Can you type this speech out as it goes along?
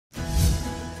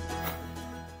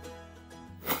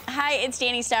Hi, it's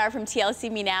Danny Starr from TLC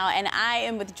Me Now, and I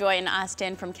am with Joy and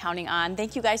Austin from Counting On.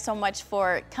 Thank you guys so much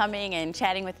for coming and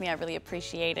chatting with me. I really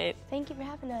appreciate it. Thank you for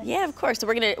having us. Yeah, of course. So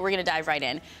we're gonna dive right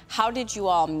in. How did you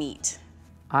all meet?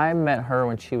 I met her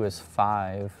when she was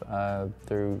 5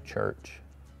 through church.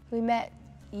 We met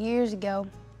years ago.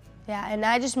 Yeah, and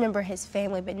I just remember his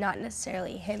family, but not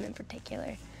necessarily him in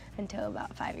particular until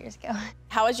about 5 years ago.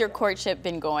 How has your courtship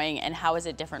been going, and how is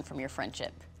it different from your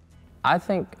friendship? I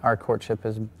think our courtship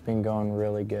has been going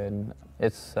really good.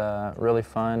 It's really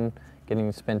fun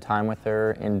getting to spend time with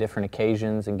her in different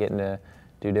occasions and getting to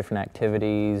do different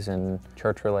activities and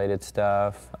church-related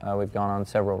stuff. We've gone on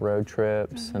several road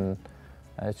trips, and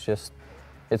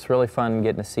it's really fun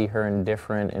getting to see her in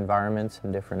different environments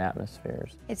and different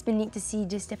atmospheres. It's been neat to see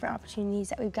just different opportunities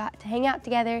that we've got to hang out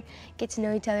together, get to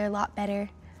know each other a lot better,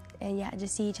 and yeah,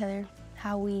 just see each other,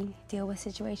 how we deal with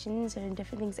situations or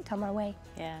different things that come our way.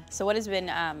 Yeah. So what has been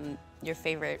your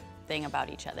favorite thing about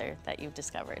each other that you've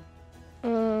discovered?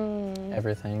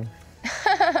 Everything.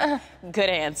 Good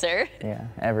answer. Yeah,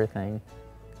 everything.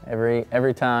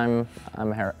 Every time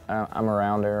I'm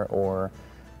around her, or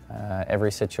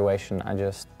every situation,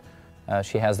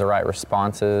 she has the right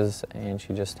responses, and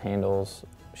she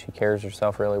carries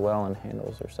herself really well and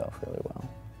handles herself really well.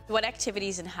 What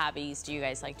activities and hobbies do you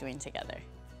guys like doing together?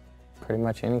 Pretty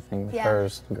much anything with her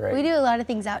is great. We do a lot of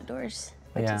things outdoors,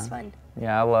 which is fun.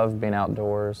 Yeah, I love being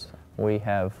outdoors. We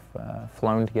have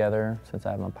flown together since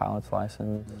I have my pilot's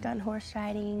license. Gone horse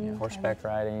riding. Yeah, horseback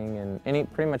riding,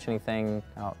 and pretty much anything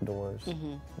outdoors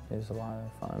is a lot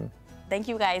of fun. Thank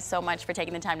you guys so much for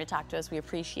taking the time to talk to us. We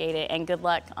appreciate it, and good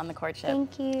luck on the courtship.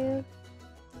 Thank you.